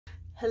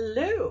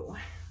Hello,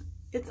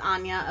 it's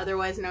Anya,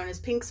 otherwise known as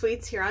Pink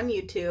Sweets here on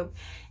YouTube.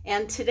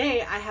 And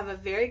today I have a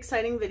very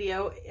exciting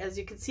video. As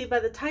you can see by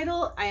the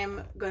title, I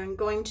am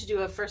going to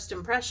do a first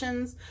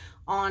impressions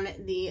on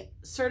the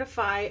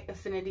Certifye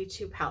Affinity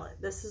 2 palette.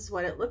 This is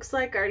what it looks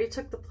like. I already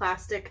took the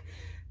plastic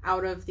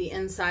out of the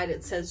inside.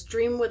 It says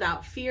dream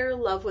without fear,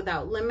 love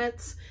without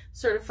limits,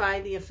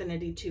 Certifye the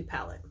Affinity 2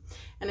 palette.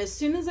 And as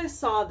soon as I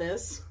saw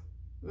this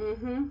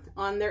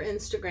on their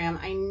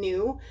Instagram, I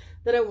knew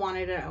that I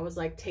wanted it. I was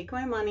like, take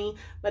my money,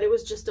 but it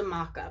was just a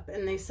mock-up.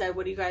 And they said,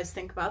 what do you guys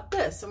think about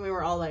this? And we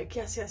were all like,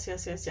 yes, yes,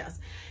 yes, yes, yes.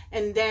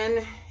 And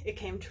then it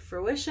came to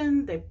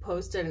fruition. They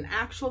posted an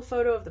actual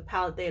photo of the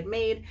palette they had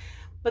made,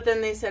 but then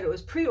they said it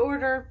was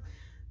pre-order.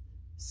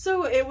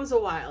 So it was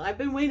a while. I've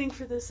been waiting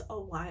for this a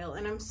while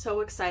and I'm so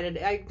excited.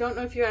 I don't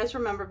know if you guys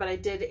remember, but I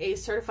did a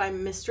Certifye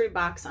mystery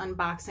box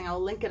unboxing. I'll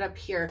link it up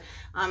here.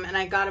 And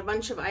I got a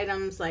bunch of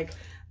items like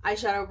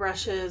eyeshadow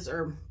brushes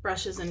or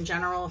brushes in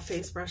general,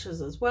 face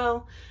brushes as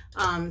well,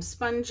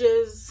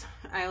 sponges.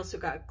 I also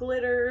got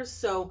glitters.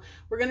 So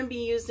we're going to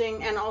be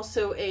using, and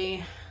also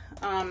a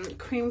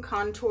cream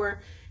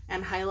contour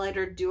and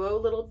highlighter duo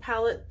little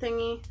palette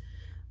thingy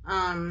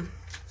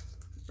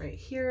right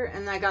here.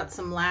 And I got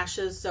some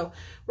lashes. So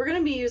we're going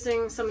to be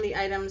using some of the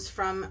items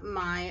from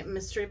my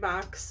mystery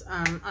box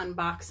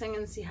unboxing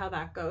and see how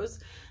that goes.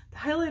 The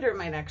highlighter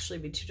might actually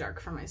be too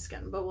dark for my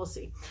skin, but we'll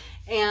see.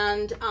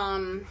 And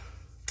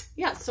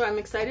yeah, so I'm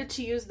excited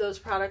to use those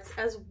products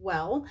as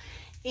well.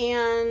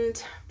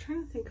 And I'm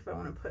trying to think if I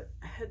want to put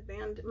a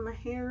headband in my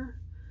hair.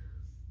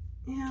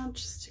 Yeah,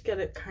 just to get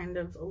it kind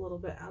of a little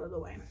bit out of the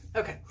way.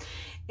 Okay.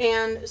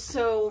 And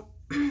so,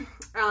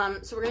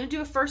 so we're going to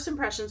do a first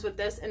impressions with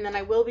this, and then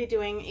I will be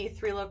doing a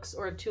 3 looks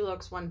or a 2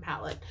 looks 1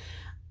 palette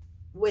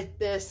with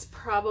this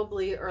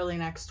probably early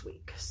next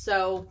week.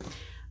 So,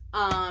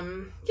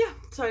 yeah,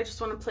 so I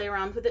just want to play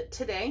around with it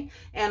today.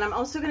 And I'm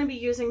also going to be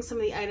using some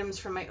of the items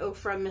from my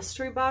Ofra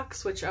mystery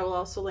box, which I will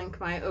also link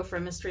my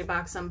Ofra mystery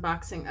box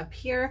unboxing up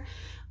here.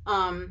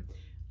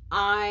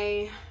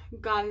 I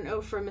got an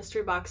Ofra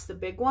mystery box, the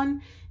big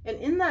one, and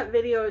in that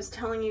video I was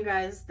telling you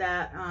guys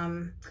that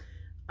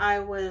I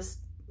was,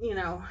 you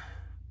know,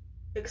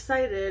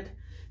 excited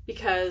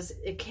because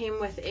it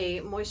came with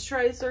a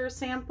moisturizer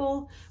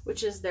sample,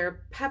 which is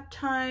their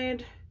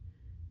peptide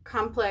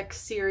complex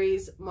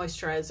series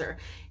moisturizer,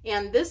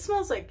 and this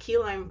smells like key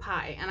lime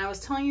pie. And I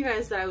was telling you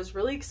guys that I was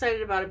really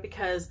excited about it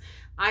because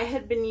I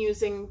had been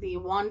using the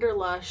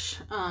Wanderlush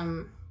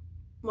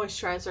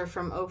moisturizer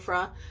from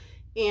Ofra,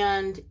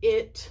 and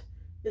it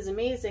is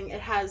amazing.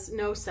 It has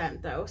no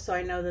scent though, so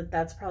I know that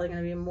that's probably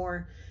going to be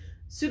more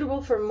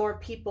suitable for more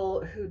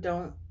people who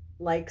don't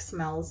like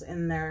smells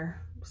in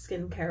their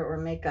skincare or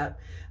makeup,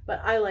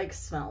 but I like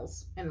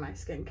smells in my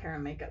skincare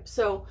and makeup,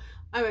 so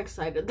I'm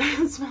excited that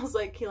it smells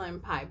like key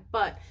lime pie,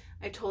 but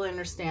I totally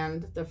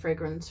understand the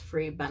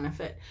fragrance-free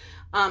benefit.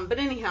 But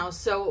anyhow,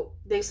 so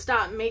they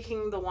stopped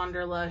making the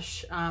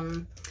Wanderlush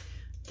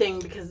thing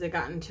because they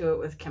got into it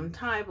with Kim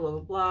Tai, blah, blah,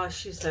 blah.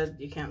 She said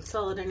you can't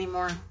sell it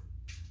anymore.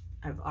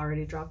 I've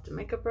already dropped a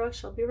makeup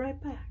brush. I'll be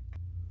right back.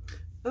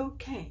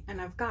 Okay,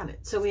 and I've got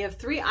it. So we have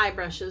 3 eye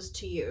brushes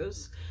to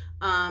use.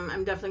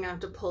 I'm definitely gonna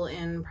have to pull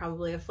in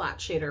probably a flat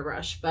shader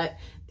brush, but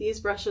these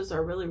brushes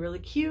are really, really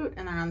cute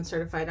and they're on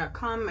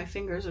certifye.com. My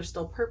fingers are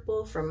still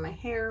purple from my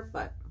hair,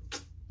 but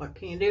what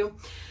can you do?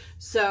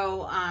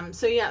 So,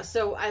 yeah,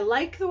 so I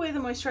like the way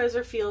the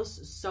moisturizer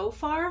feels so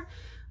far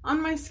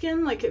on my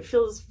skin. Like it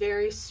feels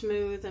very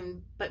smooth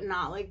and, but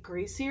not like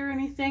greasy or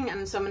anything.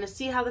 And so I'm gonna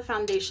see how the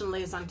foundation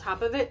lays on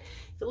top of it.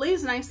 If it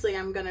lays nicely,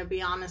 I'm gonna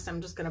be honest, I'm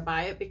just gonna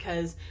buy it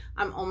because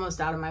I'm almost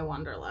out of my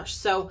Wanderlush.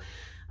 So,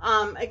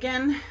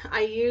 again,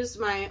 I used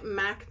my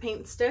MAC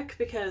paint stick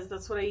because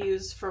that's what I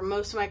use for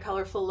most of my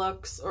colorful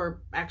looks,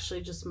 or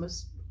actually just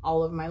most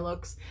all of my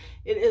looks.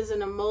 It is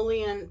an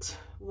emollient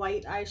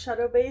white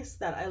eyeshadow base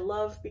that I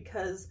love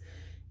because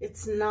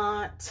it's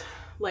not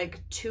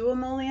like too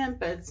emollient,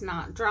 but it's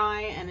not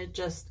dry, and it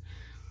just,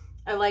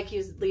 I like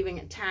leaving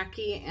it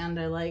tacky, and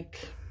I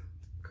like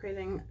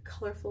creating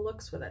colorful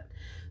looks with it.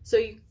 So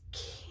you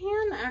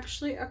can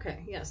actually,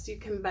 okay, yes, you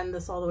can bend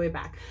this all the way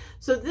back.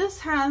 So this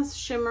has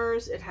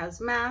shimmers, it has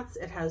mattes,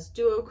 it has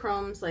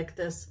duochromes, like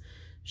this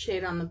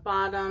shade on the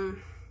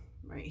bottom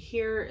right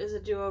here is a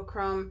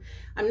duochrome.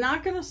 I'm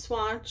not going to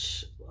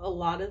swatch a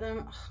lot of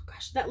them. Oh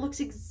gosh, that looks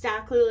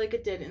exactly like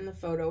it did in the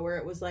photo, where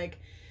it was like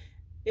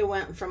it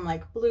went from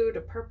like blue to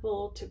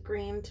purple to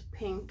green to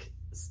pink.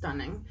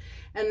 Stunning.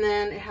 And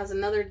then it has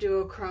another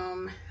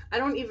duochrome. I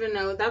don't even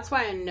know, that's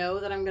why I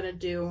know that I'm going to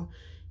do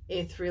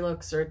a 3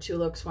 looks or 2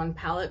 looks 1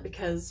 palette,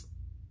 because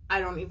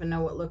I don't even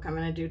know what look I'm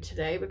going to do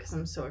today because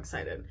I'm so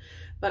excited.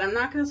 But I'm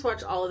not going to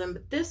swatch all of them.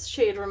 But this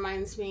shade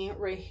reminds me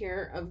right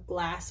here of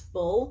Glass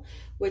Bull,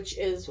 which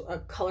is a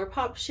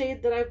ColourPop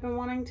shade that I've been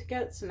wanting to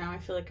get. So now I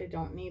feel like I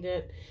don't need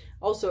it.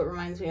 Also, it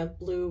reminds me of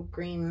blue,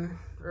 green,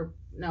 or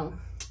no,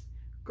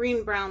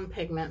 green brown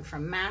pigment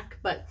from MAC.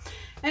 But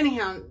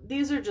anyhow,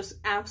 these are just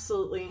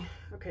absolutely,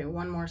 okay,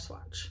 one more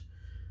swatch.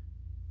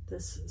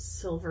 This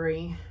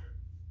silvery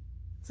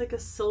It's like a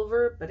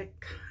silver, but it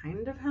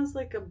kind of has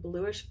like a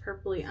bluish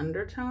purpley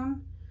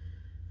undertone.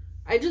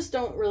 I just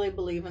don't really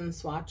believe in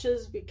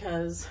swatches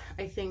because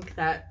I think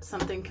that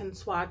something can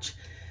swatch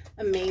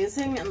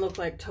amazing and look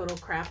like total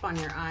crap on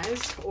your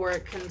eyes, or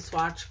it can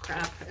swatch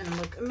crap and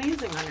look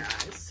amazing on your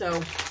eyes.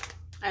 So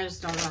I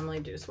just don't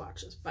normally do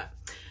swatches, but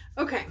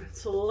okay,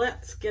 so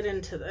let's get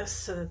into this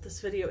so that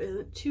this video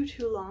isn't too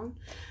long.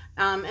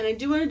 And I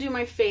do want to do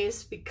my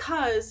face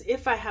because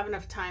if I have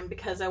enough time,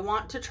 because I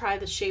want to try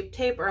the Shape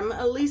Tape, or I'm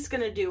at least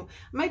going to do,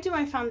 I might do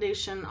my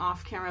foundation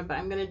off camera, but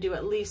I'm going to do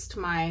at least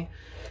my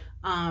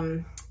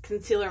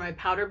concealer, my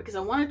powder, because I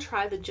want to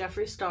try the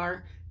Jeffree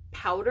Star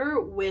powder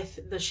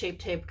with the Shape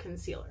Tape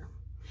concealer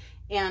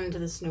and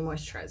this new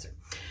moisturizer.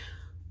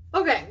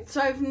 Okay, so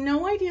I have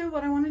no idea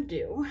what I want to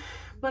do,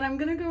 but I'm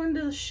going to go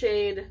into the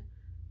shade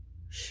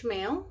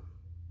Schmale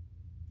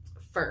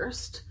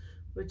first,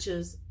 which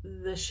is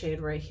this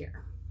shade right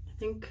here. I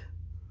think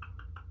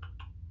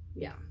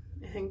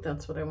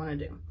that's what I want to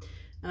do.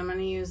 And I'm going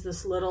to use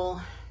this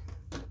little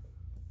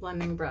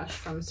blending brush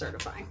from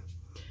Certifeye.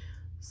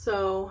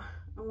 So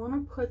I want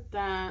to put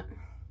that,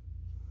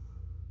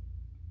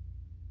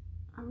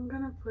 I'm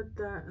going to put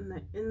that in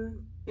the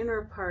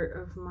inner part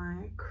of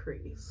my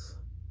crease.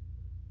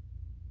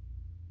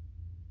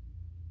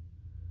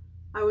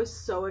 I was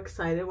so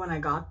excited when I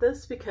got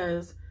this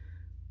because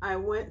I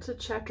went to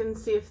check and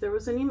see if there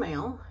was any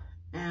mail,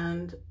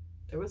 and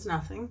there was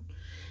nothing.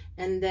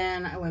 And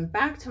then I went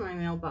back to my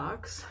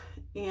mailbox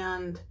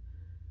and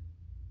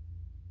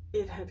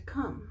it had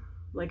come.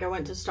 Like, I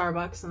went to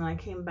Starbucks and I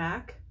came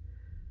back.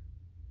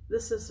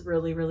 This is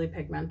really, really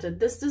pigmented.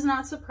 This does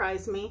not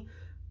surprise me.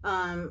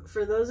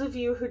 For those of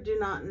you who do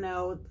not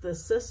know,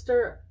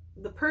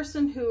 the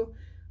person who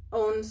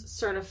owns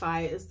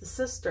Certifye is the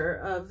sister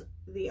of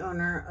the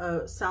owner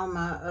of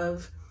Salma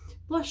of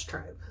Blush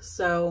Tribe.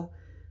 So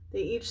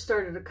they each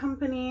started a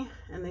company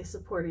and they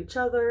support each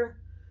other,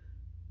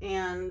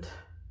 and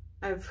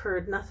I've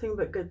heard nothing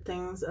but good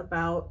things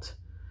about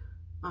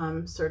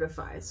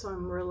Certifye, so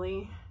I'm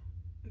really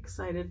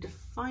excited to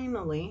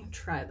finally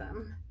try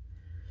them.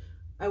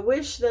 I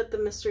wish that the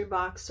mystery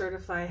box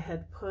Certifye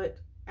had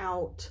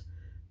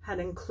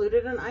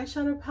included an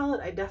eyeshadow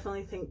palette. I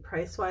definitely think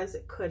price-wise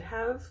it could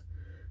have,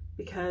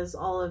 because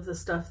all of the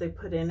stuff they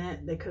put in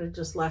it, they could have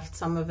just left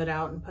some of it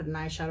out and put an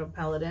eyeshadow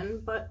palette in,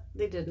 but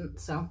they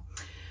didn't. So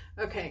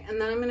okay, and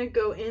then I'm going to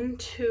go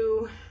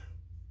into,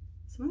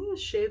 some of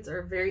these shades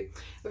are very,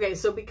 okay,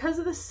 so because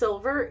of the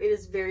silver, it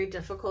is very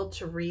difficult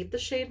to read the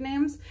shade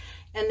names,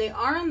 and they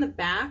are on the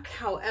back.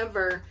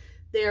 However,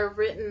 they are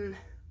written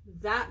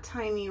that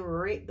tiny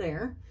right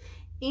there,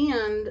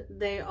 and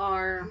they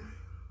are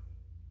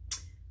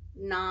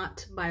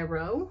not by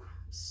row.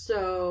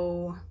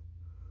 So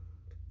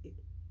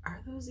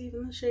are those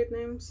even the shade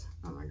names?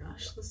 Oh my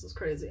gosh, this is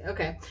crazy.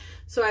 Okay,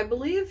 so I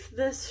believe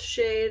this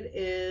shade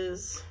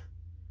is,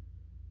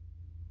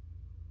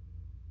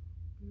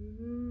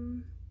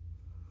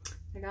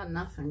 I got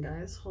nothing,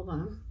 guys. Hold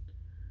on.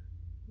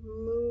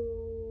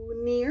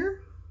 Munir.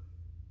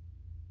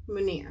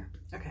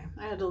 Okay,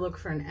 I had to look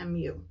for an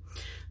MU.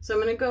 So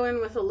I'm going to go in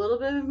with a little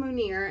bit of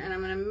Munir, and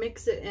I'm going to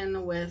mix it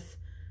in with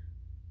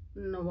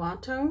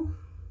Nawato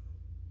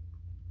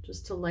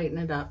just to lighten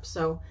it up.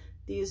 So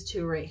these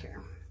two right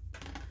here.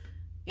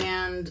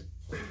 And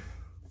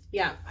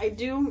yeah,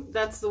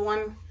 that's the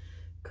one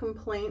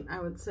complaint I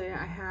would say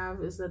I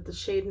have, is that the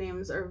shade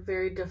names are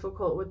very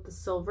difficult with the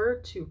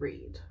silver to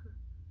read,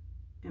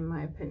 in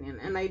my opinion.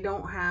 And I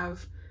don't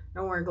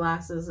wear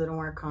glasses, I don't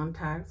wear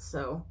contacts,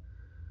 so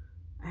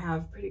I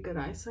have pretty good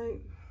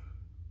eyesight,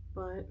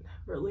 or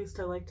at least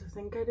I like to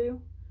think I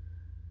do.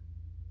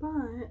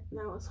 But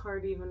that was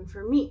hard even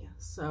for me,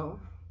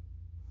 so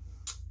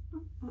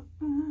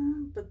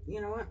but you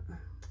know what, I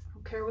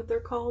don't care what they're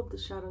called, the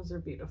shadows are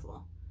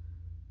beautiful.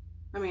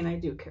 I mean, I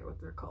do care what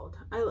they're called.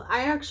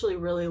 I actually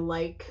really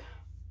like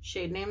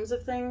shade names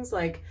of things.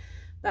 Like,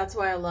 that's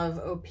why I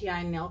love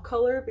OPI Nail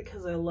Color,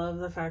 because I love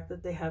the fact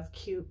that they have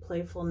cute,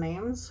 playful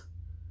names.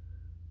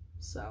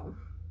 So,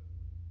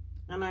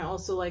 and I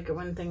also like it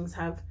when things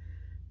have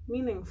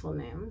meaningful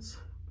names.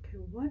 Okay,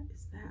 what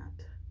is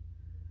that?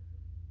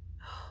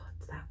 Oh,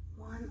 it's that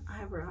one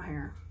eyebrow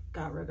hair.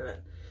 Got rid of it.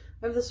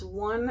 I have this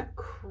one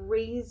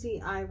crazy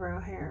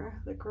eyebrow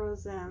hair that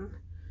grows in.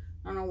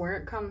 I don't know where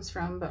it comes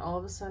from, but all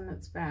of a sudden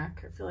it's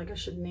back. I feel like I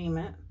should name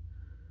it.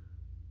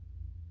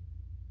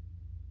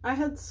 I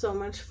had so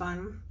much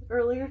fun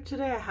earlier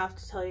today. I have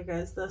to tell you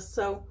guys this.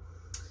 So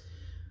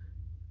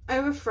I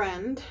have a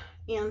friend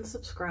and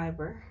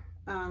subscriber.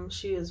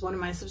 She is one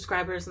of my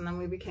subscribers, and then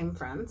we became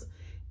friends.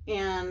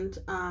 And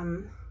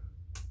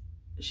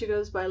she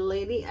goes by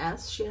Lady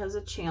S. She has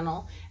a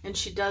channel, and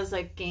she does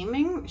like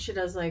gaming. She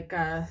does like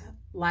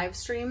live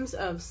streams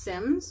of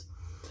Sims.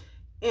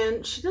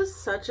 And she does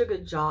such a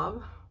good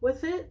job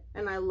with it,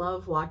 and I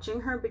love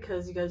watching her,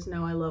 because you guys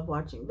know I love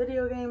watching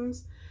video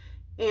games.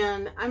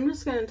 And I'm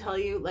just going to tell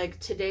you, like,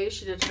 today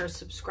she did her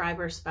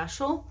subscriber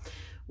special,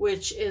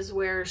 which is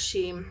where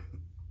she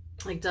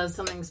like does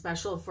something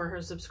special for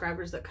her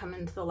subscribers that come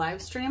into the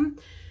live stream.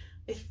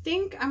 I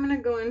think I'm going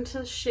to go into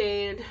the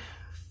shade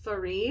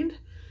Farid,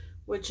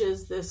 which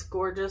is this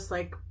gorgeous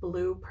like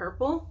blue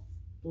purple,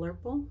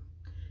 blurple.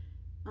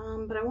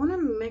 But I want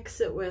to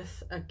mix it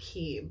with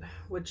Akib,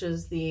 which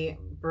is the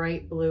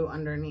bright blue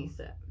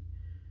underneath it.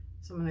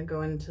 So I'm going to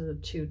go into the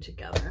two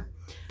together.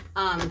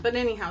 But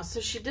anyhow, so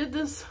she did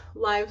this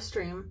live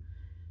stream,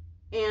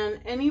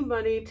 and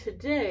anybody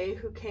today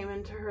who came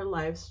into her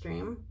live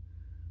stream,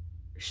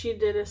 she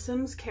did a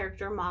Sims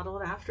character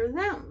modeled after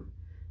them.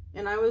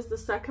 And I was the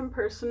second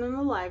person in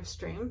the live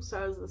stream, so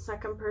I was the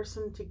second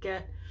person to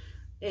get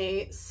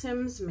a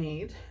Sims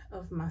made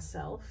of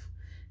myself.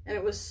 And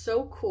it was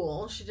so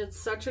cool. She did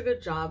such a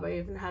good job. I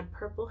even had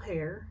purple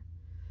hair.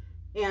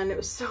 And it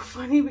was so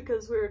funny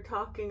because we were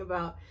talking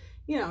about,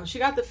 you know, she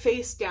got the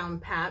face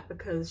down pat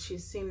because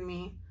she's seen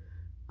me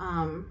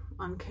on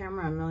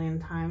camera a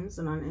million times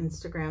and on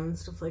Instagram and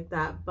stuff like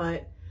that.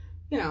 But,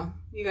 you know,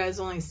 you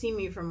guys only see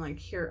me from like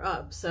here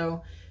up.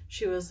 So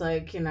she was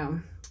like, you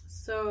know,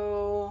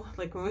 so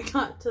like when we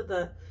got to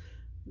the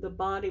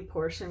body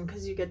portion,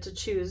 because you get to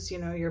choose, you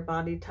know, your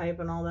body type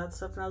and all that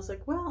stuff. And I was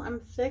like, well, I'm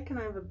thick and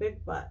I have a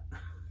big butt.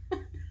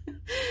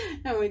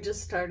 And we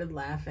just started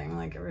laughing.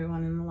 Like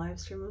everyone in the live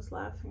stream was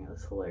laughing. It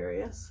was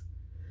hilarious.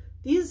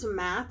 These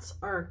mats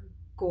are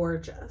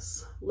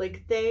gorgeous.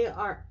 Like they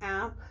are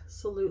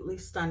absolutely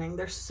stunning.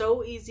 They're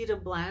so easy to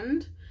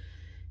blend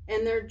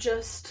and they're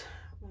just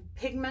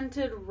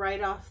pigmented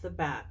right off the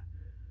bat.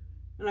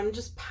 And I'm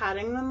just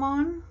patting them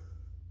on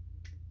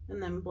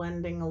and then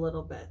blending a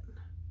little bit.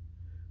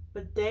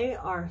 But they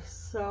are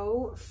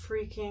so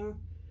freaking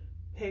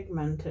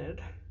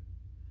pigmented.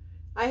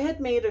 I had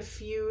made a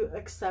few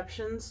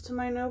exceptions to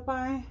my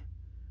no-buy,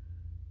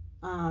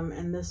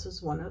 and this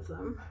was one of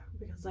them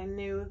because I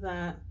knew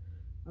that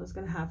I was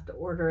going to have to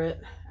order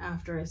it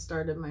after I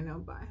started my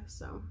no-buy.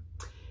 So,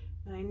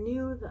 and I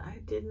knew that I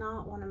did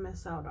not want to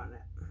miss out on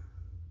it.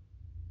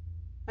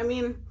 I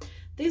mean,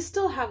 they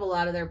still have a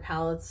lot of their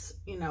palettes,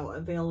 you know,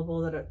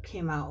 available that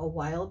came out a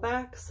while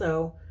back,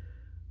 so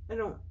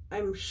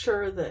I'm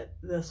sure that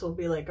this will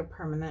be like a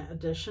permanent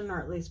addition, or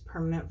at least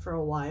permanent for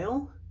a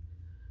while.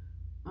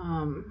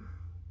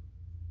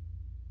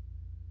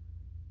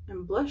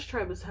 And Blush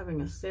Tribe is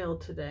having a sale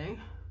today.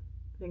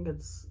 I think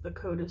the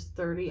code is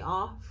 30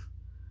 off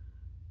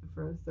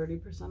for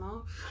 30%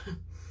 off.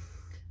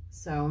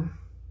 So,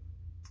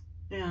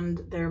 and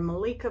their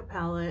Malika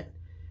palette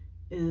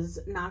is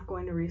not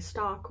going to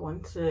restock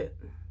once it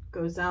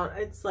goes out.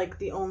 It's like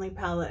the only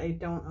palette I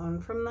don't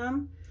own from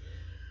them.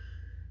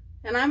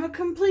 And I'm a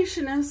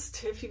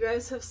completionist. If you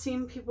guys have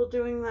seen people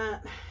doing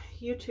that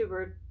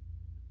YouTuber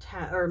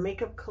tag or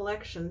makeup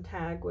collection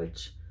tag,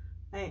 which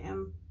I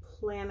am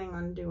planning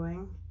on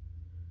doing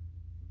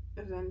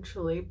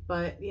eventually,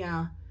 but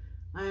yeah,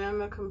 I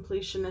am a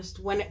completionist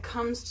when it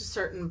comes to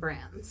certain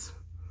brands.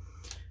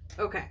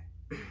 Okay,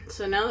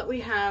 so now that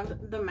we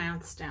have the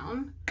mattes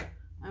down,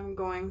 I'm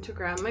going to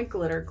grab my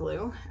glitter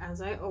glue,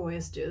 as I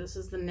always do. This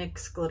is the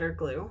NYX glitter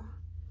glue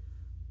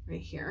right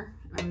here.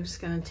 I'm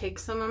just going to take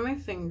some on my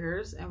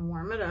fingers and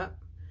warm it up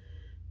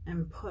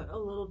and put a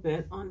little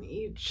bit on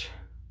each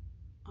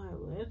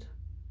eyelid.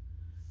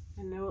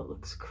 I know it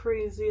looks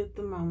crazy at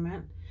the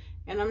moment,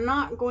 and I'm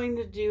not going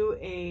to do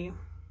a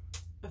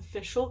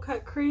official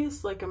cut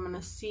crease. Like, I'm going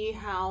to see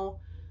how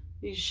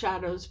these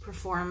shadows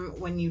perform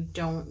when you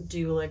don't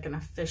do like an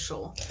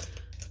official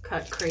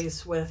cut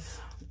crease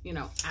with, you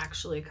know,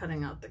 actually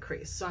cutting out the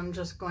crease. So I'm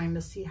just going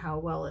to see how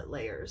well it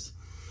layers.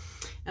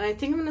 And I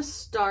think I'm going to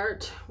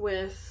start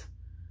with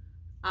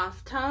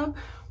Aftab,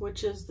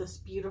 which is this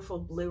beautiful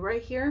blue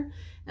right here.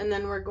 And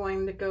then we're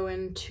going to go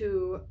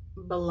into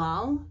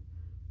Bilal,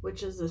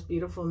 which is this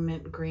beautiful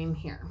mint green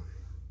here.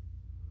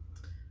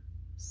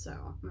 So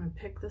I'm going to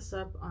pick this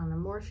up on a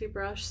Morphe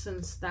brush,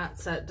 since that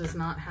set does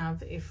not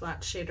have a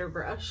flat shader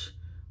brush,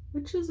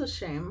 which is a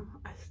shame.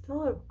 I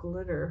still have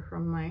glitter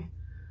from my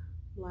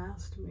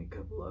last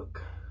makeup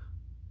look.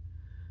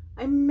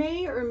 I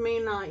may or may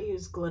not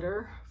use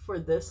glitter for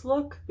this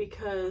look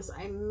because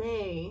I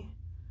may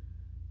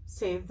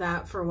save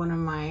that for one of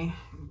my,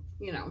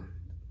 you know,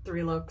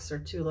 3 looks or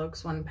 2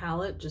 looks, 1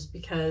 palette, just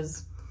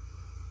because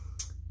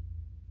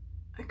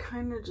I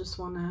kind of just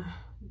want to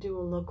do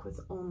a look with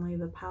only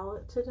the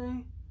palette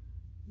today.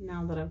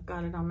 Now that I've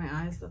got it on my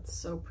eyes,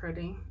 that's so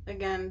pretty.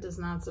 Again, does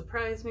not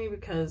surprise me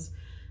because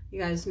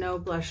you guys know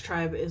Blush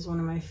Tribe is one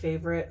of my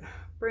favorite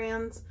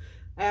brands.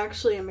 I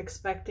actually am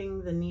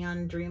expecting the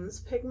Neon Dreams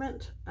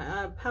pigment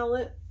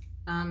palette.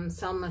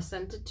 Selma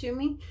sent it to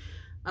me.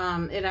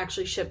 It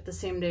actually shipped the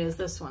same day as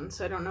this one,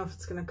 so I don't know if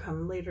it's going to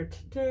come later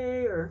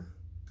today or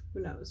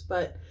who knows.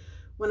 But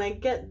when I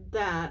get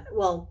that,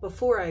 well,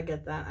 before I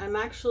get that, I'm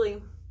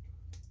actually,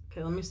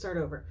 okay, let me start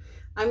over.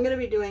 I'm going to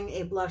be doing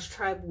a Blush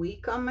Tribe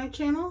week on my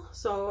channel.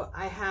 So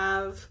I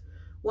have,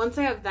 once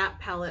I have that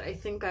palette, I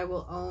think I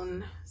will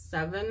own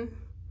 7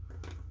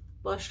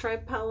 Blush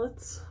Tribe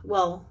palettes.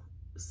 Well,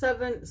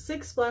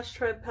 6 Blush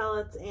Tribe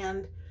palettes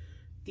and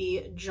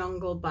the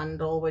Jungle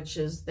Bundle, which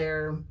is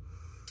their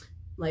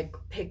like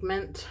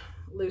pigment,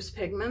 loose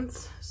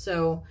pigments.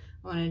 So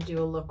I want to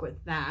do a look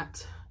with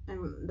that.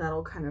 and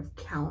that'll kind of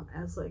count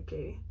as like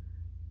a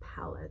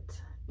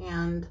palette.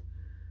 And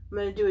I'm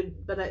gonna do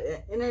it, but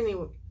in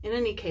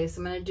any case,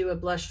 I'm gonna do a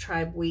Blush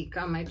Tribe week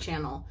on my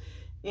channel.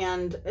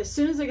 And as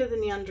soon as I get the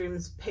Neon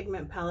Dreams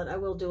pigment palette, I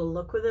will do a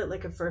look with it,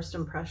 like a first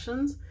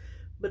impressions,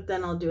 but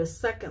then I'll do a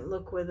second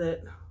look with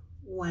it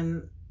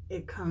when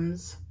it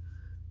comes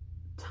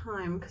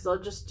time, because I'll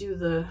just do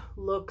the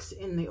looks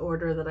in the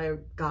order that I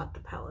got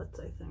the palettes,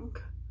 I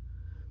think,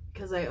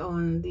 because I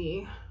own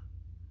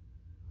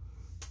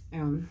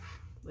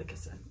like I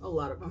said, a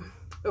lot of them.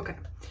 Okay,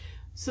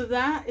 so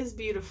that is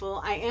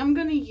beautiful. I am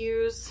going to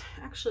use,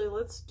 actually,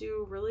 let's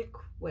do really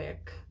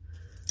quick.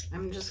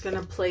 I'm just going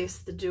to place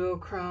the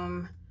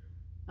duochrome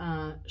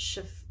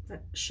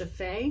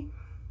Certifye,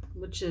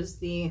 which is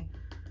the,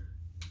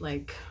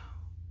 like,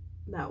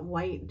 that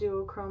white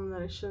duochrome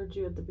that I showed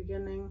you at the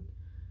beginning.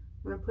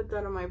 I'm going to put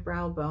that on my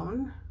brow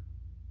bone.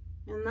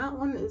 And that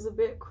one is a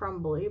bit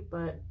crumbly,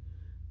 but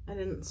I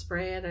didn't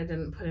spray it. I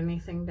didn't put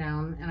anything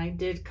down. And I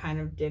did kind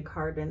of dig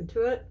hard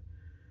into it.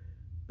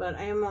 But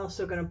I am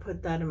also going to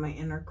put that in my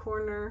inner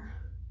corner.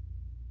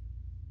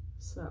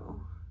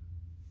 So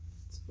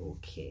it's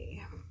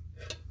okay.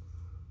 I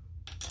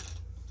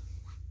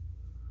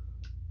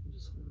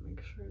just want to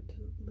make sure it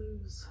didn't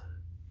lose.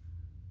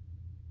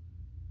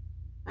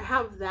 I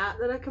have that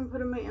I can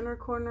put in my inner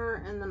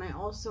corner, and then I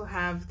also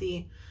have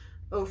the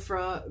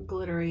Ofra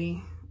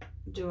glittery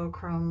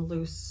duochrome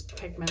loose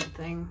pigment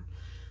thing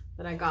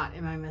that I got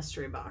in my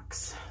mystery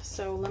box.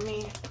 So let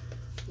me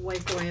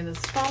wipe away this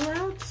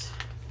fallout,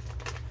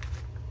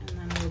 and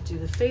then we'll do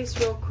the face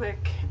real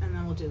quick, and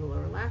then we'll do the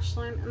lower lash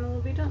line, and then we'll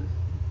be done.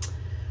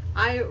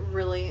 I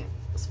really,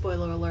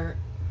 spoiler alert,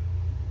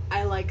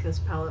 I like this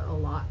palette a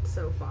lot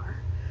so far,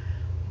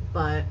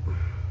 but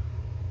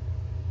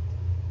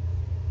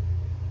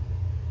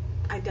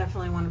I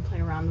definitely want to play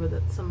around with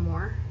it some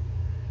more.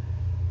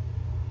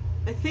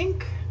 I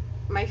think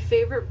my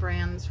favorite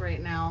brands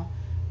right now,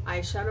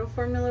 eyeshadow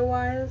formula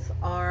wise,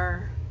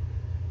 are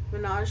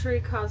Menagerie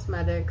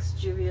Cosmetics,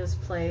 Juvia's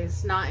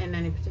Place, not in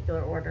any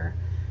particular order.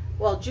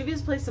 Well,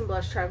 Juvia's Place and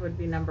Blush Tribe would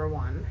be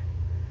 #1.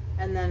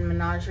 And then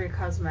Menagerie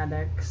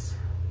Cosmetics.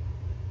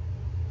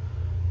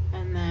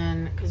 And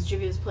then, because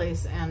Juvia's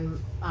Place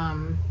and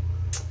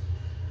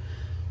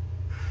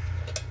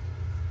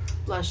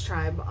Blush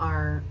Tribe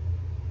are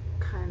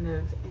kind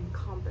of in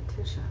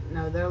competition.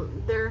 No,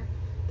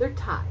 they're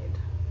tied,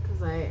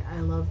 because I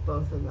love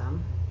both of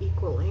them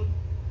equally.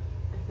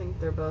 I think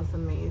they're both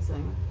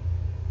amazing.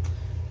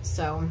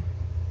 So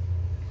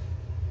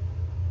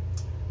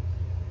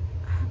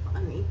I have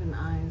uneven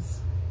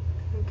eyes.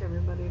 I think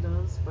everybody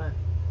does, but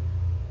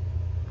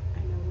I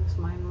notice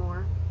mine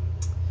more.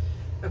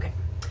 Okay,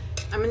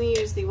 I'm going to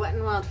use the Wet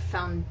n Wild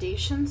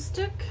foundation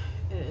stick.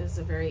 It is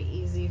a very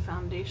easy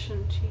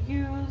foundation to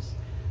use.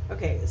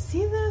 Okay,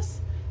 see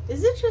this?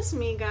 Is it just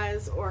me,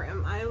 guys, or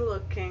am I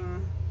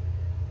looking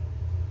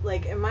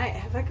like,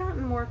 have I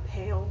gotten more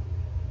pale?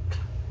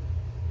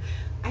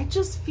 I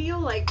just feel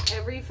like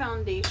every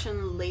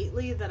foundation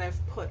lately that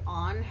I've put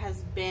on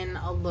has been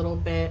a little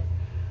bit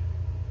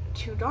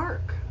too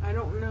dark. I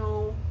don't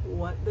know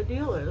what the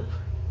deal is.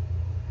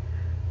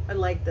 I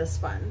like this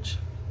sponge.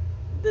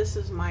 This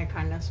is my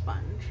kind of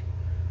sponge.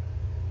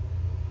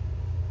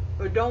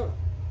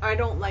 I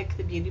don't like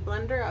the Beauty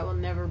Blender. I will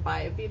never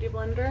buy a Beauty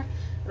Blender.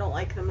 I don't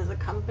like them as a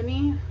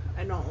company.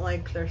 I don't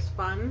like their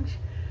sponge.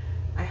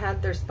 I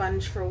had their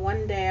sponge for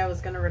one day. I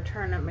was going to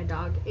return it. My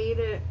dog ate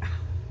it.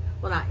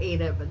 Well, not ate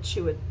it, but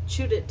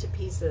chewed it to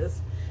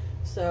pieces.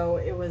 So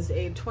it was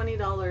a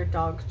 $20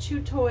 dog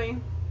chew toy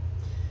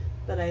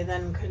that I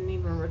then couldn't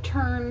even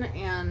return.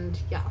 And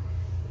yeah,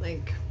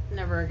 like,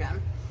 never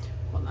again.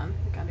 Hold on,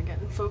 I gotta get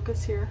in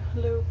focus here.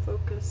 Hello,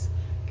 focus.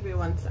 Give me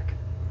 1 second.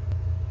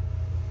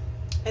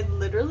 I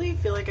literally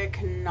feel like I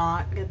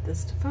cannot get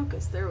this to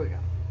focus. There we go.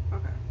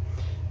 Okay.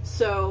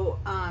 So,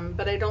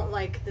 but I don't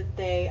like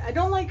that I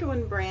don't like it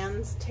when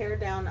brands tear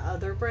down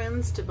other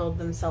brands to build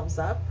themselves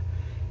up,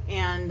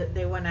 and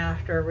they went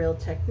after real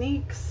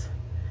techniques.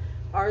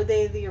 Are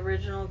they the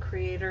original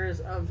creators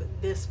of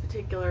this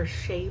particular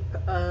shape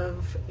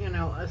of, you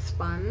know, a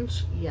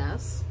sponge?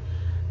 Yes,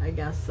 I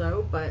guess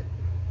so, but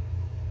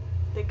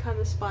they cut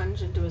a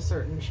sponge into a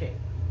certain shape.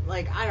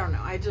 Like, I don't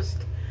know. I just,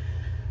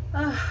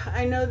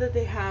 I know that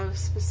they have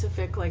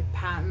specific, like,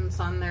 patents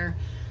on their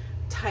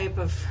type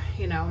of,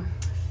 you know,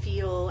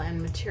 feel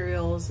and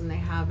materials, and they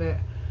have it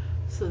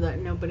so that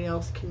nobody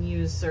else can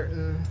use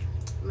certain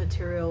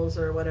materials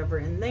or whatever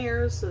in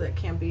theirs, so that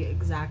can't be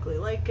exactly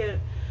like it.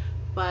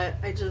 But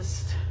I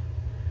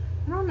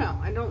don't know.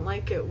 I don't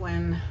like it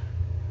when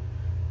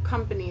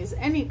companies,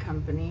 any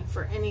company,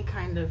 for any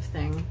kind of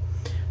thing,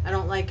 I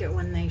don't like it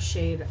when they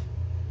shade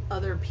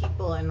other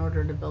people in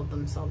order to build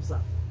themselves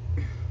up.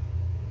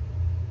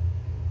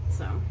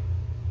 So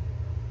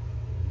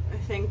I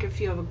think if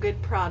you have a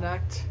good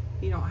product,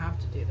 you don't have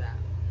to do that.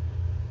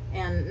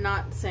 And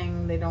not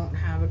saying they don't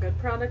have a good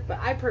product, but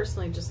I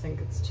personally just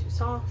think it's too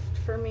soft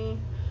for me.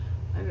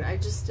 I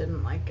just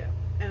didn't like it.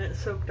 And it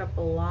soaked up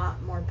a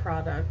lot more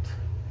product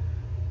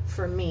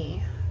for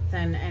me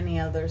than any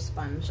other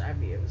sponge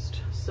I've used.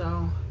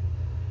 So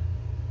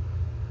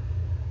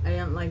I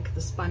didn't like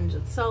the sponge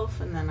itself,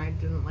 and then I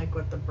didn't like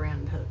what the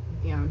brand had,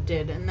 you know,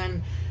 did. And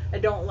then I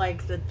don't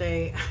like that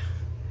they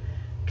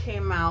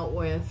came out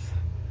with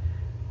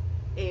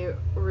a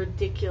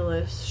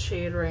ridiculous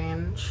shade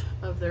range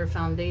of their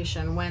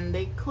foundation when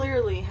they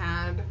clearly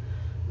had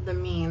the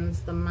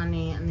means, the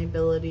money, and the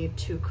ability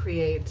to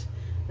create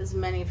as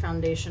many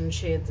foundation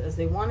shades as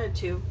they wanted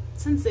to.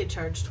 Since they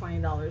charged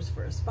 $20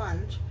 for a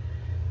sponge,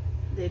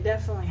 they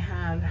definitely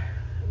had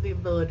the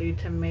ability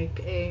to make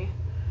a...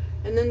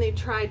 And then they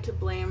tried to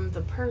blame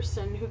the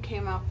person who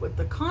came up with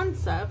the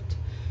concept,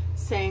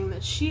 saying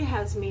that she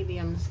has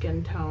medium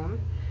skin tone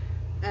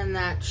and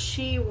that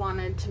she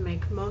wanted to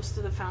make most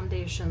of the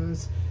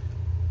foundations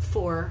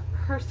for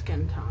her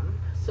skin tone.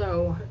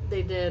 So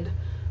they did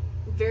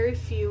very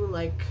few,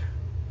 like,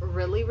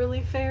 really,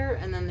 really fair,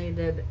 and then they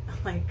did,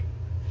 like,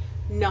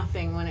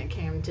 nothing when it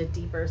came to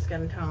deeper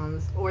skin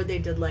tones, or they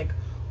did, like,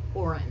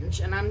 orange.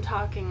 And I'm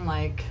talking,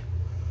 like,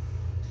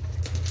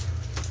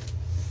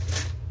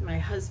 my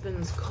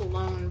husband's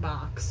cologne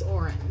box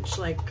orange,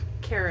 like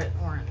carrot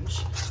orange.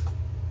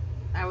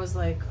 I was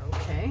like,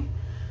 okay.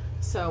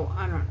 So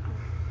I don't know.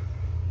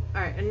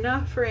 All right,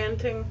 enough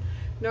ranting.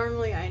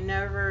 Normally I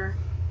never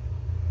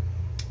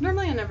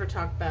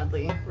talk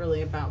badly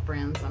really about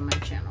brands on my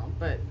channel,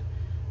 but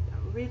that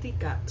really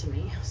got to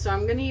me. So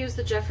I'm gonna use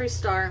the Jeffree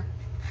Star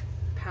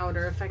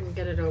powder, if I can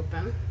get it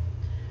open,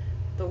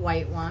 the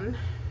white one,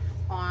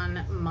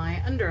 on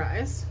my under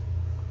eyes.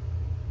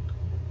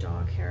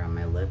 Dog hair on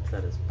my lip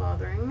that is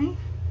bothering me.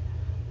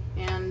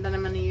 And then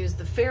I'm going to use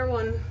the fair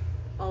one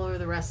all over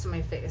the rest of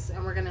my face,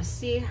 and we're going to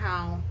see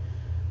how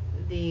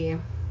the...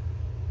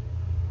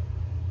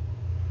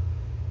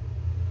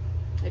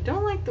 I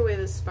don't like the way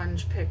this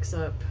sponge picks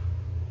up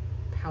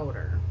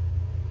powder.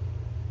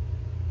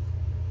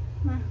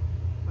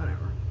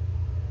 Whatever.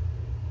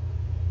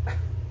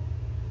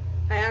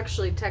 I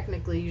actually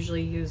technically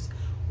usually use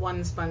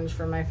one sponge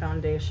for my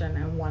foundation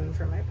and one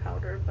for my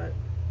powder, but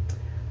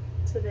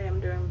today I'm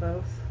doing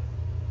both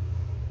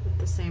with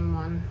the same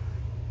one.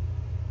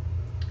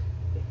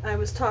 I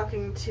was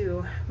talking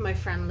to my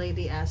friend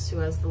Lady S, who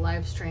has the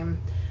live stream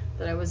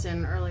that I was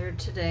in earlier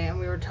today, and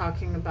we were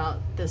talking about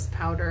this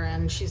powder,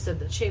 and she said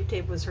that Shape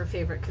Tape was her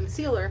favorite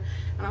concealer,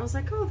 and I was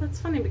like, oh, that's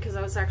funny, because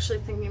I was actually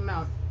thinking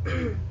about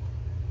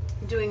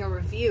doing a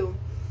review,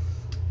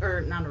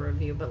 or not a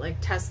review, but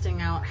like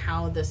testing out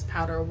how this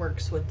powder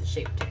works with the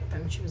Shape Tape.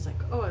 And she was like,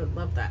 oh, I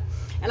love that.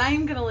 And I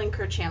am going to link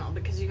her channel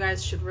because you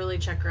guys should really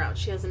check her out.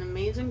 She has an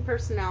amazing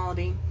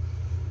personality.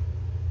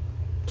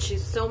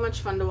 She's so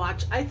much fun to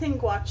watch. I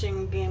think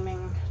watching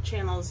gaming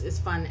channels is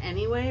fun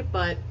anyway,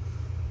 but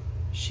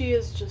she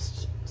is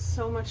just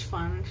so much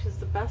fun. She has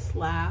the best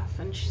laugh,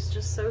 and she's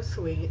just so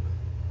sweet.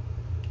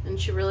 And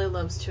she really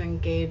loves to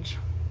engage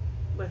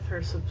with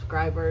her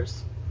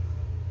subscribers.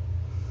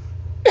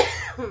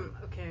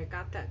 Okay, I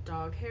got that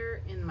dog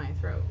hair in my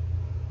throat.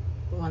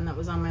 The one that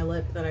was on my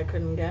lip that I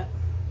couldn't get.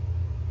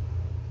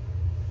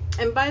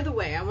 And by the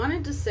way, I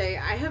wanted to say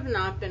I have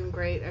not been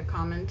great at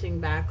commenting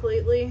back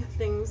lately.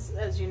 Things,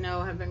 as you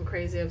know, have been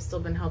crazy. I've still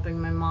been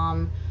helping my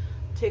mom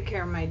take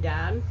care of my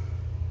dad.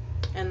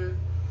 And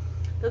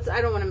that's,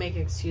 I don't want to make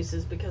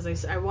excuses,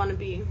 because I want to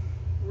be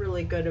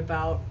really good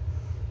about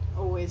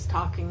always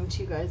talking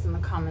to you guys in the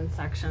comment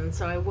section.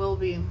 So I will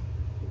be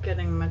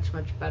getting much,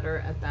 much better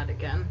at that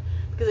again,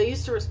 because I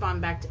used to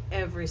respond back to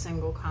every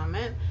single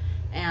comment,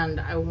 and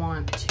I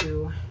want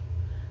to,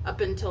 up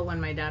until when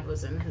my dad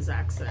was in his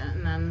accident,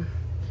 and then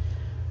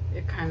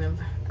it kind of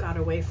got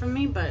away from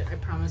me, but I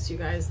promise you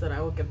guys that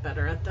I will get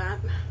better at that.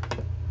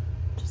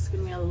 Just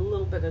give me a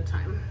little bit of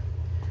time,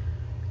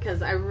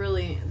 because I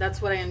really, that's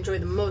what I enjoy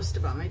the most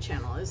about my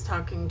channel, is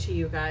talking to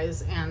you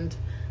guys and,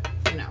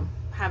 you know,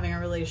 having a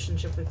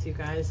relationship with you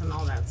guys and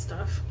all that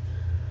stuff.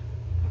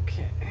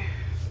 Okay.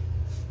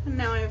 And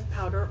now I have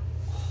powder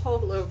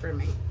all over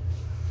me.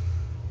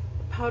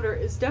 The powder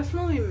is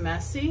definitely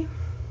messy,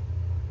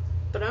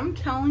 but I'm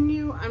telling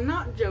you, I'm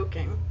not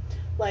joking.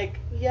 Like,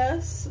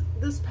 yes,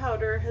 this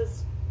powder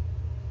has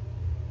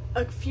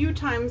a few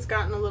times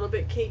gotten a little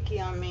bit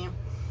cakey on me,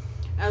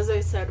 as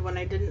I said, when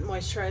I didn't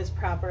moisturize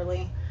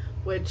properly,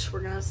 which we're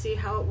gonna see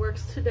how it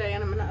works today,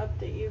 and I'm gonna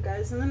update you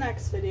guys in the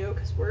next video,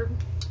 because we're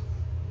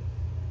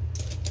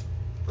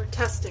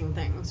testing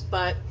things.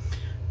 But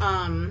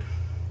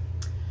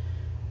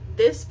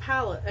this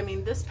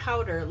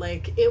powder,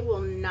 like, it will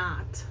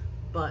not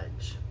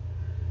budge.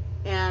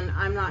 And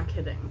I'm not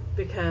kidding,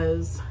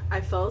 because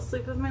I fell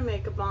asleep with my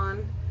makeup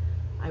on.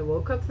 I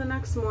woke up the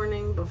next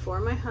morning before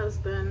my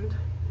husband,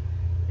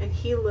 and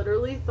he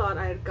literally thought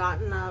I had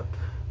gotten up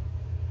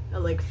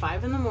at like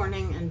 5 in the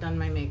morning and done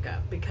my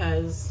makeup,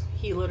 because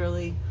he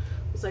literally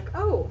was like,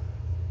 oh,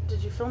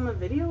 did you film a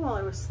video while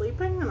I was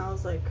sleeping? And I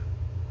was like,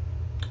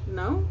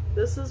 no,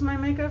 this is my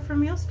makeup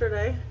from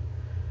yesterday.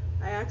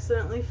 I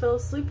accidentally fell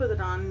asleep with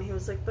it on. And he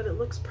was like, but it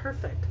looks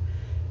perfect.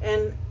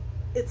 And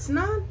it's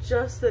not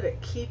just that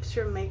it keeps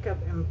your makeup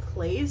in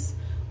place.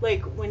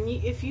 Like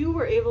if you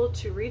were able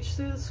to reach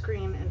through the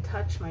screen and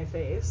touch my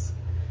face,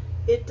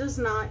 it does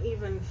not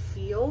even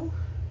feel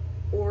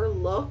or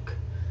look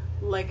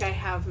like I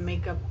have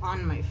makeup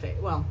on my face.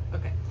 Well,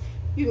 okay,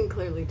 you can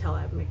clearly tell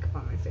I have makeup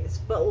on my face,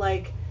 but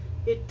like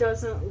it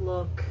doesn't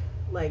look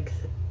like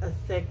a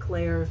thick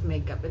layer of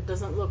makeup. It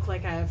doesn't look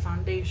like I have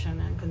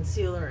foundation and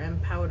concealer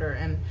and powder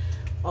and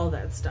all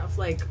that stuff,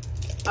 like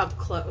up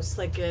close.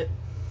 Like it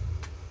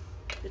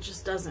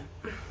just doesn't.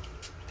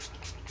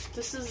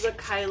 This is the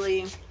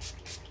Kylie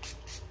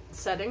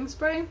setting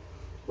spray,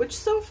 which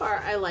so far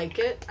I like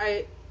it.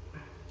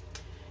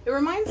 It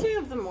reminds me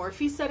of the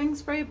Morphe setting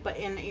spray, but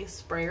in a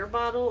sprayer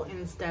bottle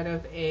instead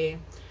of a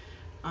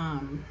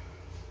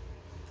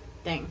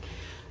thing.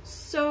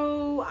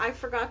 So I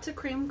forgot to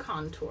cream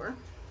contour.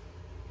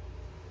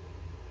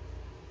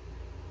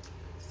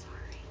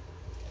 Sorry.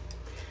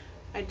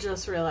 I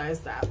just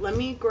realized that. Let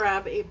me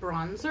grab a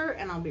bronzer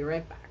and I'll be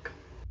right back.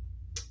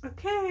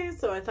 Okay,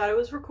 so I thought I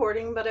was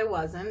recording, but I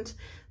wasn't.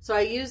 So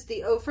I used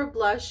the Ofra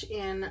blush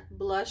in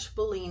Blush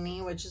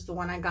Bellini, which is the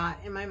one I got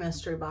in my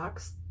mystery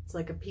box. It's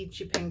like a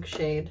peachy pink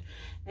shade.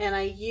 And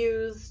I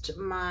used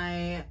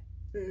my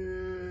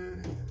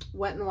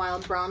Wet n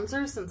Wild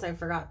bronzer, since I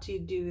forgot to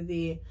do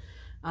the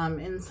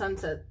in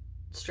Sunset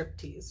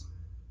Striptease,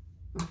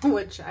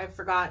 which I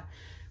forgot,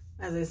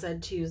 as I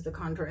said, to use the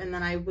contour. And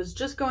then I was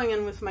just going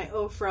in with my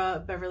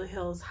Ofra Beverly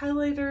Hills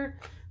highlighter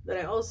that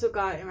I also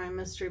got in my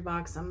mystery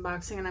box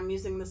unboxing, and I'm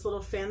using this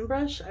little fan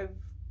brush. I've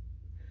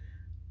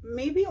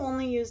maybe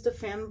only used a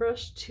fan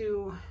brush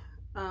to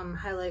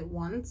highlight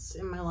once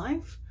in my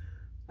life.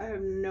 I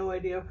have no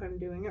idea if I'm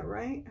doing it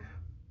right,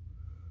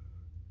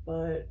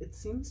 but it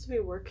seems to be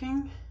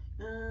working,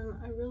 and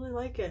I really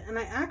like it. And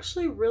I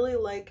actually really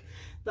like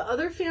the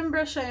other fan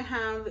brush I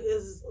have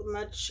is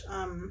much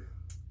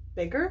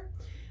bigger,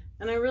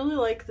 and I really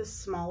like the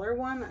smaller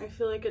one. I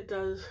feel like it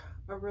does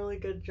a really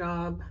good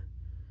job.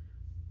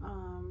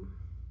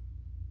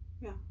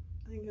 Yeah,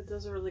 I think it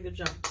does a really good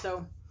job.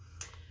 So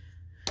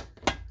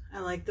I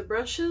like the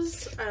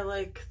brushes. I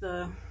like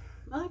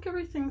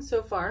everything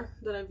so far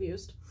that I've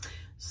used.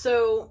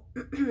 So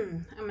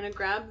I'm going to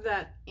grab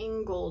that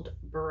angled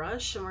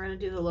brush and we're going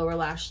to do the lower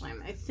lash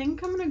line. I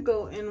think I'm going to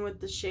go in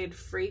with the shade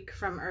Freak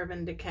from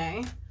Urban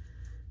Decay,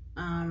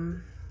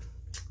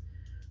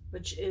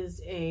 which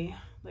is a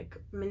like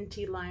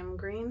minty lime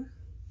green.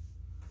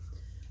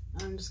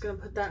 I'm just going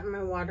to put that in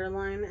my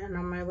waterline and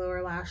on my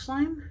lower lash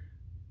line.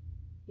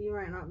 You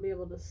might not be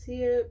able to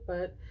see it,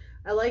 but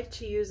I like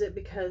to use it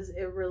because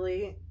it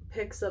really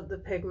picks up the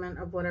pigment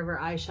of whatever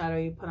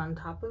eyeshadow you put on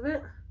top of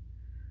it.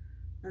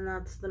 And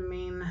that's the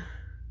main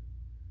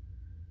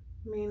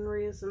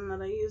reason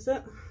that I use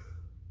it.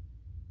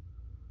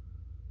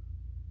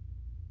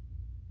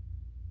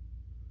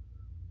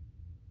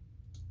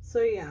 So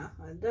yeah,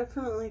 I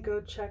definitely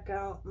go check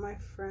out my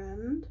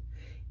friend.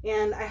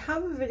 And I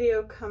have a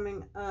video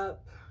coming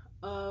up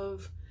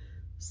of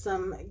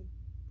some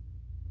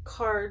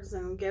cards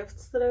and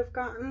gifts that I've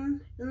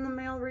gotten in the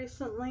mail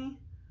recently.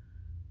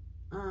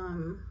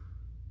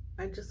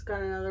 I just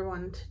got another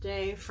one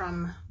today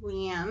from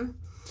Leanne,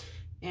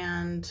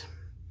 and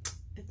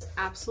it's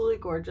absolutely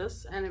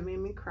gorgeous, and it made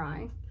me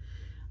cry.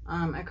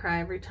 I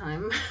cry every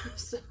time.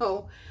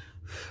 So,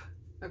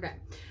 okay.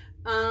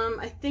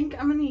 I think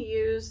I'm going to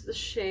use the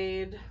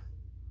shade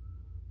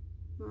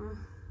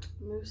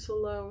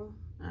Mousselow.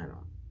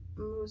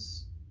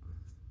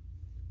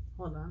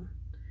 Hold on.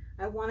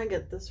 I want to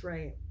get this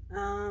right.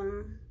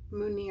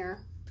 Munir,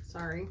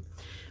 sorry,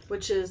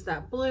 which is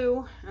that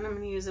blue, and I'm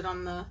going to use it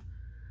on the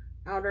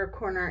outer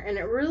corner. And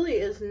it really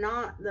is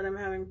not that I'm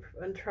having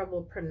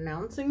trouble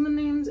pronouncing the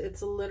names.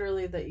 It's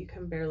literally that you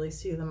can barely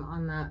see them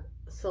on that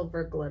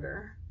silver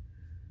glitter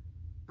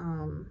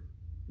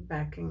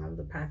backing of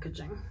the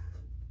packaging.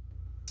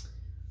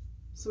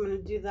 So I'm going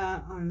to do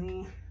that on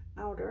the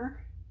outer,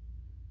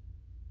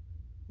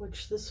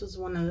 which this was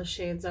one of the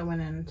shades I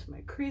went into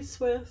my crease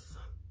with.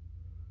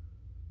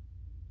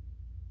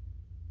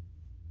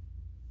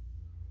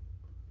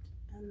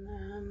 And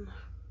then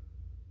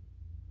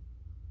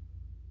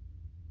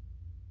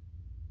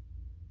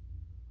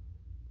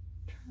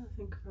I'm trying to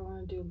think if I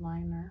want to do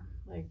liner,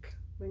 like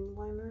wing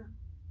liner,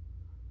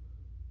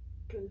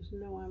 because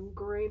no, I'm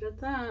great at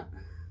that.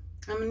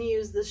 I'm going to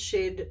use this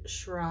shade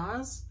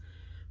Shiraz,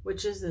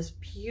 which is this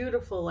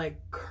beautiful like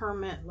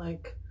Kermit,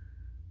 like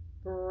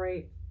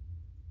bright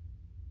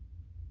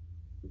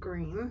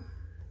green.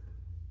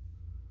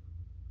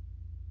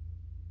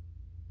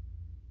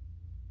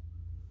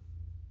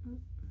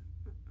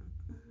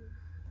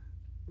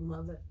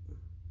 Love it.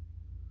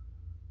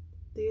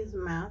 These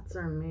mattes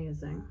are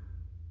amazing.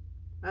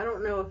 I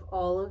don't know if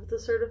all of the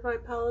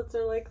Certifeye palettes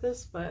are like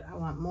this, but I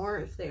want more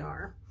if they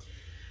are.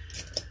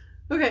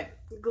 Okay,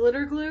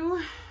 glitter glue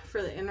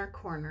for the inner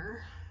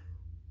corner.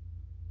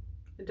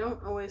 I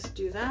don't always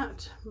do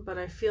that, but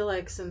I feel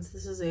like since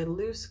this is a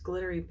loose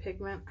glittery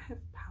pigment, I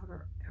have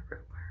powder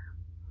everywhere.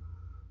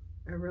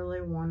 I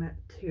really want it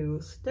to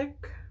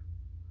stick.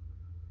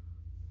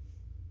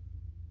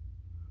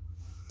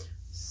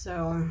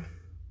 So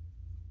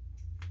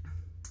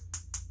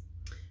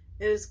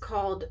it is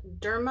called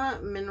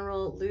Derma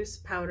Mineral Loose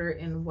Powder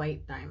in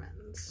White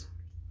Diamonds.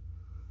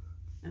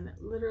 And it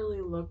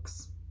literally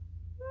looks,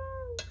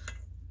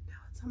 now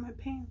it's on my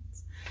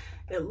pants.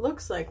 It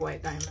looks like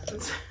white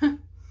diamonds.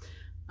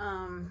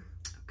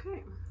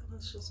 Okay,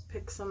 let's just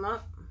pick some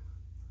up.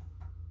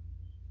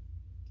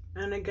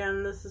 And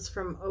again, this is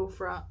from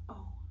Ofra.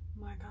 Oh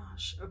my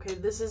gosh. Okay,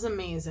 this is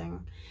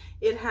amazing.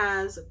 It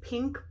has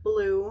pink,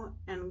 blue,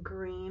 and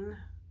green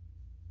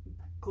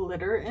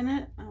glitter in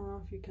it. I don't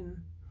know if you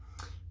can,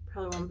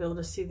 probably won't be able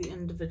to see the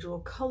individual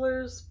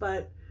colors,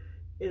 but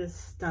it is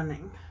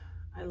stunning.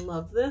 I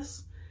love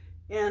this.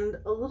 And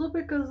a little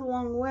bit goes a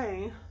long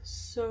way,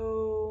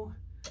 so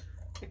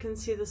I can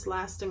see this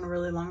lasting a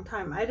really long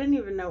time. I didn't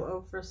even know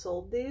Ofra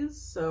sold these,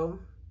 so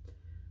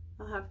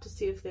I'll have to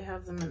see if they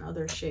have them in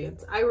other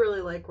shades. I really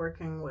like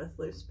working with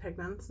loose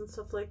pigments and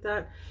stuff like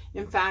that.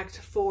 In fact,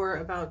 for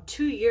about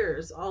 2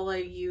 years, all I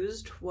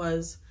used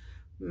was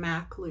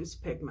MAC loose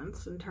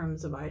pigments in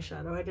terms of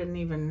eyeshadow. I didn't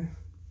even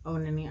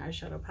own any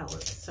eyeshadow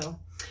palettes. So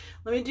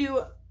let me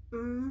do,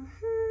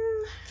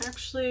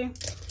 actually,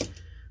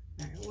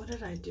 all right, what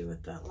did I do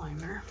with that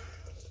liner?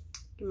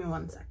 Give me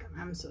 1 second.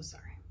 I'm so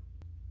sorry.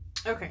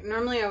 Okay,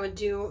 normally I would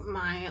do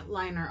my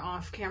liner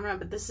off camera,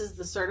 but this is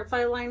the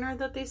Certifye liner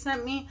that they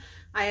sent me.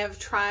 I have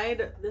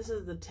tried, this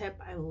is the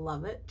tip, I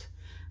love it.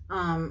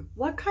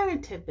 What kind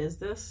of tip is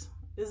this?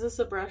 Is this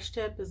a brush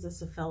tip? Is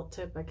this a felt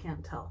tip? I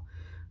can't tell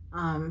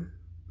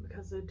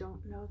because I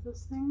don't know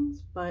those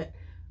things, but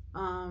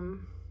I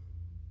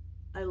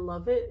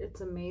love it. It's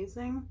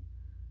amazing.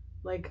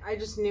 Like, I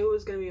just knew it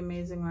was going to be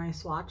amazing when I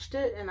swatched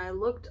it, and I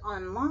looked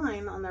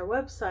online on their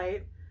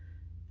website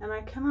and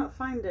I cannot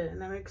find it,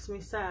 and that makes me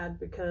sad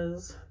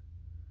because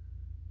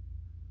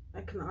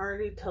I can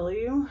already tell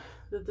you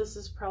that this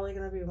is probably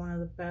going to be one of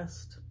the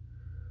best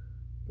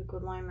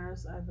liquid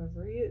liners I've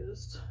ever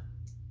used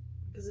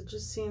because it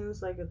just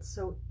seems like it's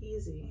so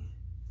easy.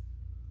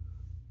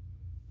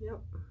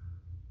 Yep,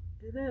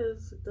 it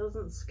is. It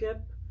doesn't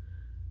skip.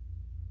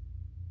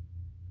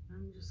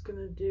 I'm just going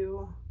to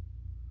do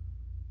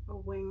a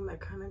wing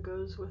that kind of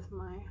goes with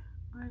my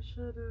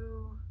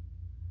eyeshadow.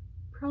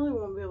 Probably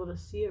won't be able to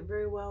see it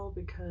very well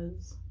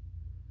because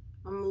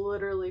I'm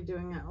literally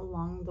doing it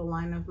along the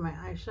line of my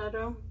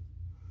eyeshadow.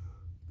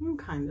 You can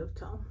kind of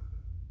tell.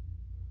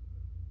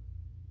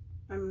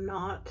 I'm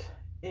not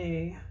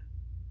a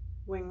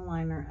wing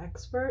liner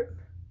expert,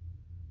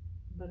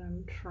 but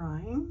I'm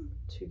trying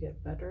to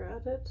get better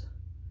at it.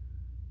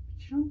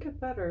 But you don't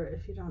get better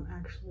if you don't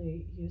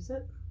actually use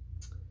it.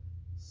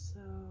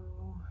 So,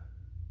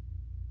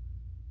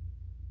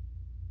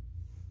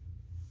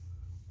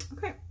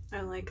 okay. I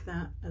like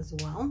that as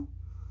well.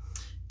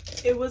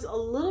 It was a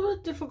little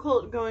bit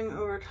difficult going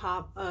over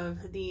top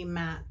of the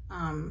matte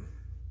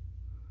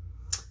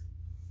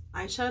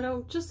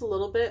eyeshadow, just a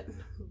little bit,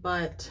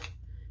 but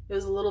it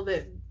was a little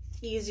bit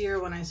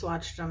easier when I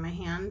swatched it on my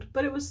hand,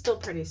 but it was still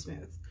pretty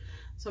smooth.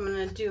 So I'm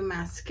going to do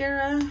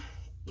mascara,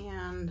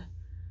 and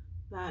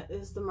that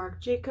is the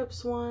Marc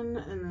Jacobs one,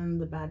 and then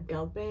the Bad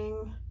Gal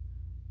Bang.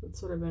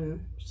 That's what I've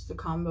been, just the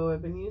combo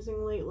I've been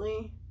using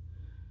lately.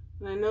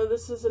 And I know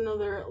this is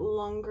another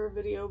longer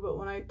video, but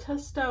when I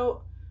test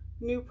out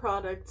new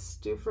products,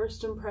 do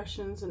first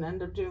impressions, and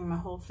end up doing my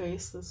whole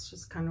face, that's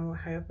just kind of what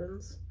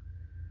happens.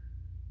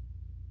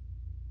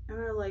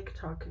 And I like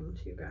talking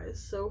to you guys,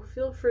 so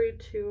feel free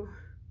to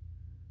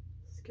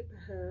skip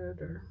ahead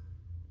or,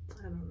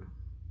 I don't know,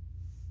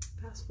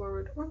 fast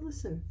forward or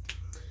listen.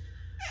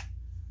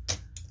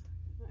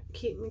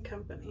 Keep me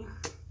company.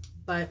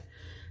 But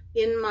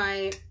in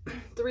my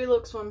 3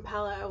 looks 1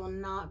 palette, I will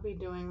not be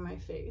doing my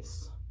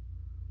face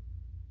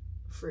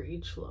for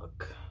each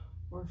look,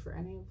 or for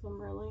any of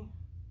them really.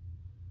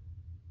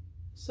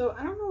 So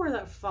I don't know where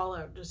that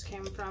fallout just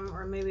came from,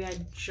 or maybe I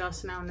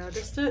just now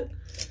noticed it,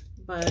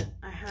 but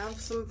I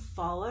have some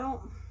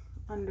fallout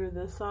under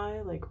this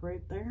eye, like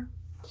right there.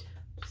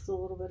 Just a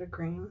little bit of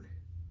green.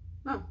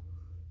 Oh,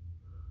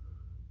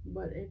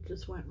 but it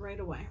just went right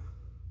away.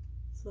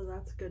 So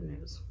that's good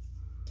news.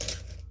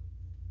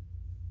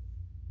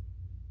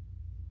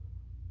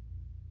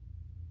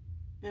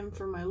 And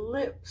for my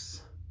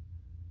lips,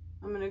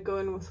 I'm going to go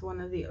in with one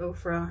of the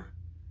Ofra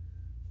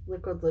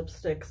liquid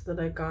lipsticks that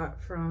I got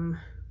from,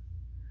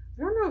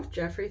 I don't know if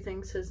Jeffrey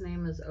thinks his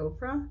name is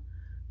Ofra,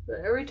 but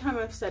every time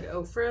I've said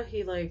Ofra,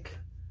 he like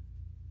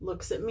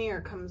looks at me or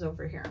comes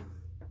over here.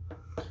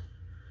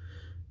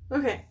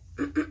 Okay.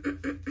 I'm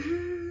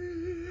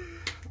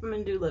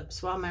going to do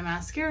lips while my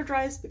mascara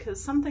dries,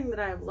 because something that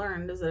I have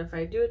learned is that if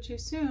I do it too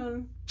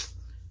soon,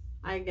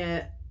 I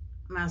get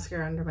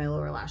mascara under my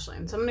lower lash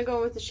line. So I'm going to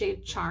go with the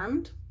shade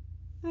Charmed.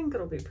 I think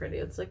it'll be pretty.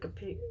 It's like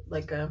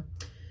a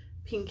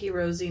pinky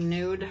rosy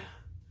nude.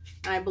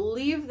 And I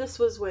believe this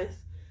was with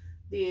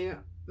the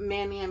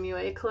Manny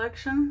MUA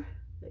collection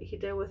that he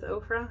did with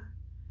Ofra.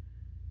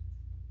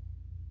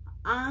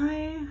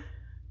 I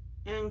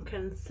am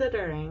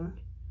considering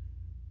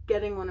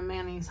getting one of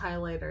Manny's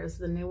highlighters,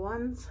 the new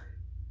ones.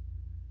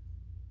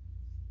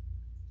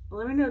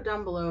 Let me know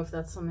down below if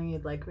that's something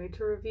you'd like me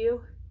to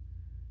review.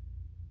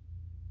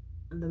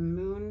 The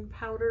moon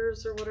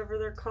powders or whatever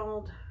they're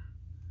called.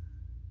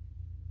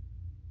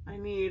 I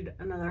need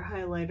another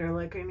highlighter,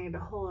 like I need a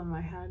hole in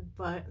my head,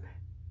 but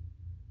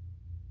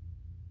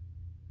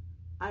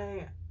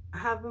I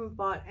haven't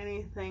bought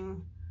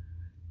anything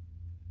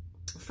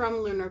from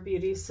Lunar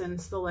Beauty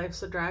since the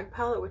Life's a Drag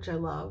palette, which I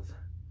love.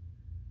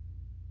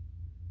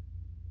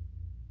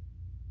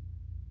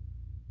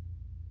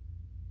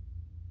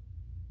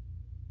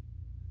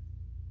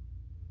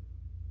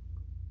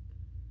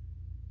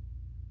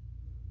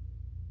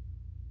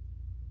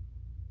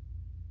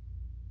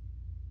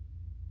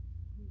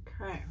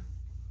 Okay,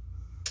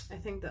 I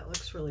think that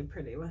looks really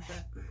pretty with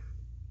it.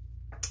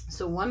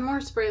 So one more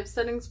spray of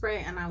setting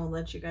spray and I will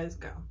let you guys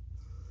go.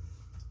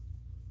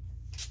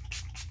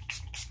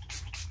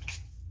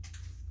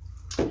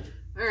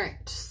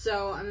 Alright,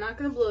 so I'm not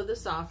going to blow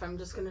this off. I'm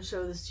just going to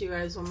show this to you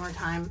guys one more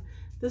time.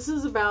 This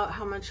is about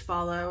how much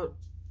fallout,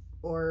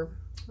 or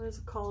what is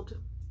it called?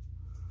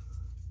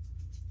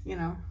 You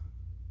know,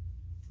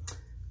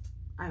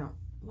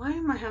 why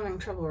am I having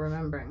trouble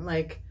remembering?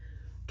 Like,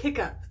 kick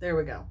up, there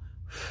we go.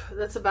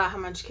 That's about how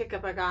much kick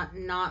up I got.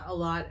 Not a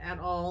lot at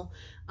all.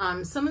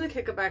 Some of the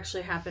kick up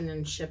actually happened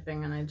in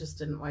shipping and I just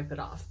didn't wipe it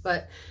off.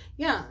 But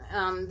yeah,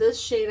 this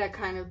shade I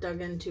kind of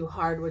dug into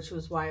hard, which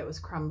was why it was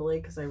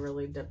crumbly, because I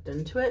really dipped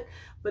into it.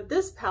 But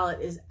this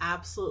palette is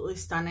absolutely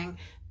stunning.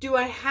 Do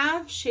I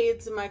have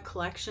shades in my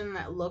collection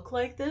that look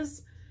like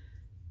this?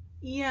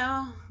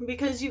 Yeah,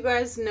 because you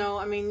guys know,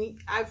 I mean,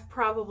 I've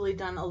probably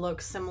done a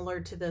look similar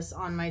to this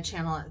on my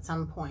channel at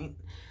some point.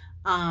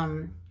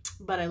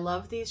 But I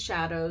love these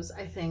shadows.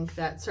 I think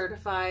that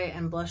Certifye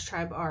and Blush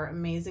Tribe are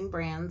amazing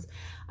brands.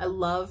 I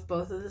love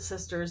both of the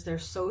sisters. They're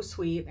so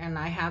sweet, and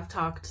I have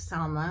talked to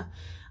Salma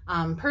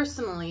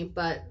personally,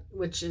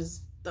 which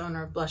is the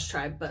owner of Blush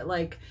Tribe, but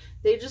like,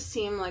 they just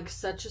seem like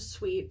such a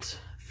sweet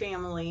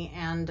family,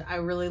 and I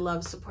really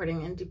love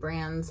supporting indie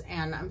brands,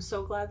 and I'm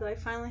so glad that I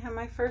finally have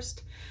my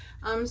first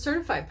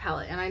Certifye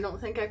palette, and I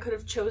don't think I could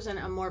have chosen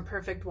a more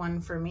perfect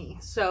one for me.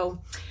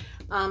 So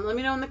let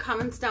me know in the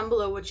comments down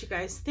below what you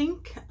guys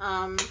think.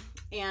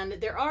 And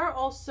there are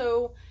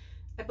also,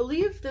 I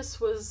believe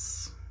this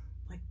was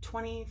like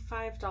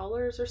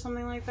 $25 or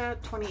something like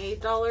that,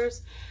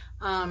 $28.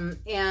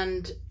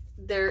 And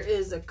there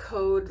is a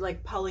code,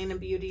 like Paulina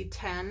Beauty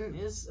 10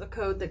 is a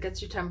code that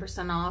gets you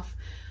 10% off.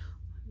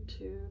 1,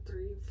 2,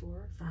 3,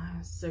 4,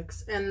 5,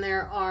 6, and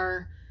there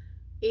are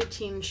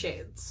 18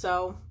 shades.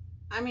 So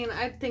I mean,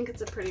 I think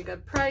it's a pretty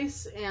good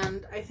price,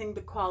 and I think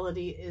the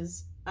quality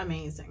is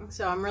amazing.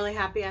 So I'm really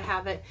happy I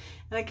have it,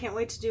 and I can't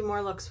wait to do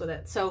more looks with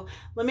it. So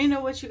let me know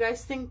what you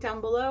guys think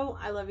down below.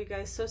 I love you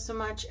guys so, so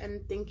much,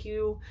 and thank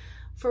you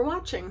for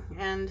watching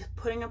and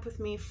putting up with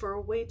me for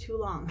way too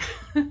long.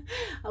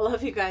 I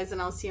love you guys,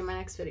 and I'll see you in my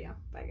next video.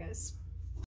 Bye, guys.